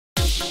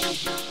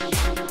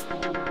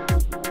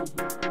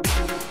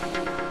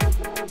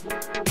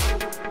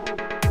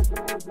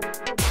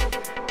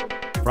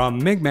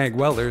From MIG-MAG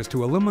welders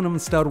to aluminum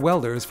stud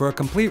welders for a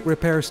complete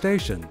repair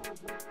station,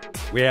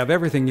 we have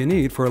everything you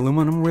need for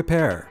aluminum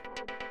repair.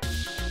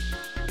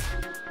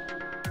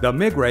 The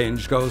MIG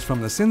range goes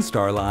from the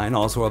SYNSTAR line,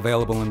 also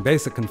available in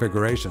basic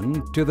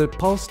configuration, to the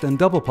pulsed and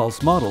double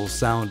pulse models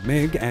Sound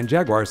MIG and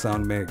Jaguar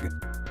Sound MIG.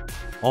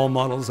 All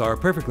models are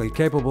perfectly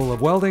capable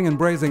of welding and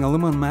brazing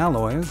aluminum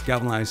alloys,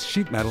 galvanized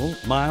sheet metal,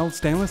 mild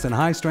stainless and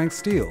high-strength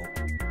steel.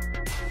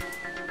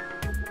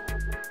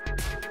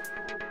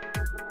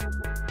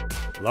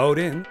 Load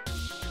in,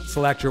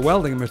 select your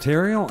welding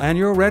material, and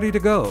you're ready to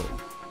go.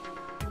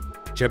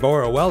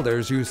 Cebora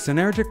welders use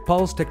SYNERGIC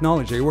pulse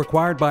technology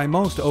required by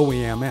most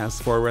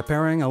OEMs for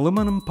repairing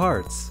aluminum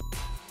parts.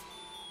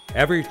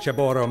 Every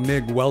Cebora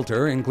MIG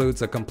welder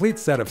includes a complete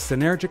set of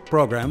SYNERGIC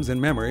programs in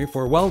memory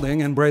for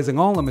welding and brazing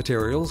all the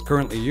materials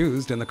currently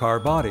used in the car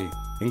body,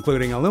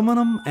 including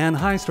aluminum and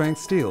high-strength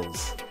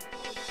steels.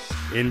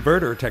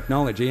 Inverter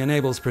technology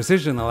enables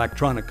precision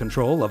electronic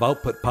control of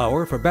output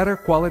power for better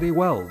quality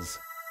welds.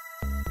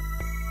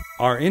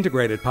 Our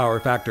integrated power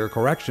factor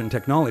correction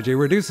technology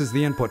reduces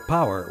the input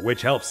power,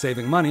 which helps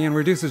saving money and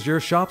reduces your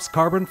shop's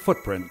carbon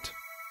footprint.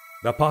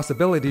 The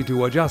possibility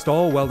to adjust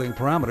all welding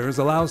parameters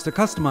allows to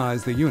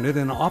customize the unit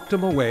in an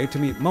optimal way to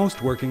meet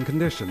most working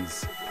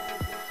conditions.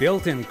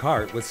 Built-in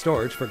cart with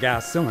storage for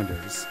gas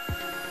cylinders.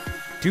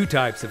 Two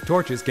types of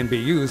torches can be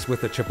used with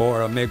the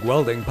Cebora MIG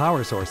welding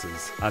power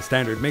sources, a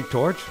standard MIG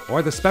torch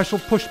or the special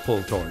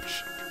push-pull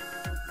torch.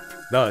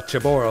 The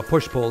Cebora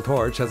push-pull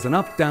torch has an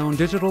up-down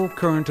digital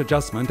current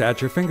adjustment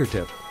at your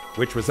fingertip,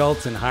 which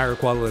results in higher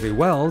quality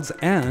welds,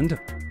 and,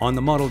 on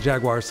the model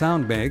Jaguar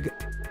Sound MIG,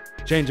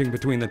 changing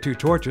between the two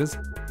torches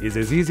is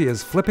as easy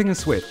as flipping a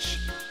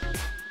switch.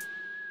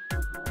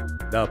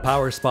 The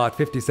PowerSpot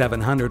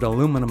 5700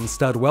 aluminum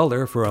stud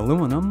welder for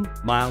aluminum,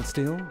 mild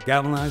steel,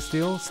 galvanized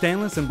steel,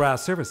 stainless and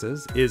brass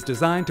surfaces is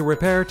designed to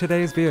repair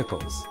today's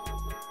vehicles.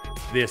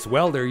 This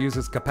welder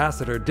uses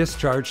capacitor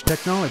discharge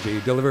technology,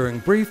 delivering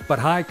brief but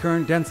high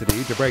current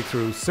density to break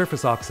through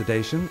surface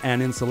oxidation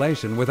and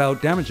insulation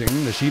without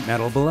damaging the sheet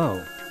metal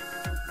below.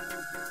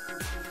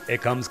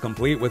 It comes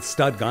complete with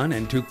stud gun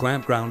and 2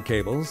 clamp ground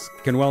cables,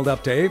 can weld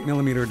up to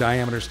 8mm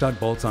diameter stud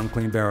bolts on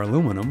clean bare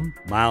aluminum,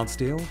 mild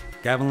steel,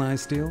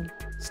 galvanized steel,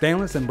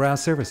 stainless and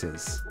brass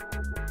surfaces.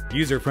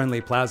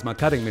 User-friendly plasma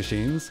cutting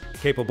machines,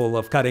 capable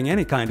of cutting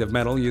any kind of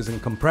metal using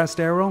compressed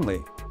air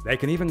only. They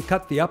can even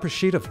cut the upper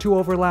sheet of 2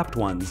 overlapped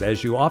ones,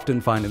 as you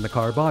often find in the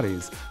car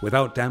bodies,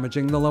 without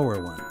damaging the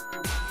lower one.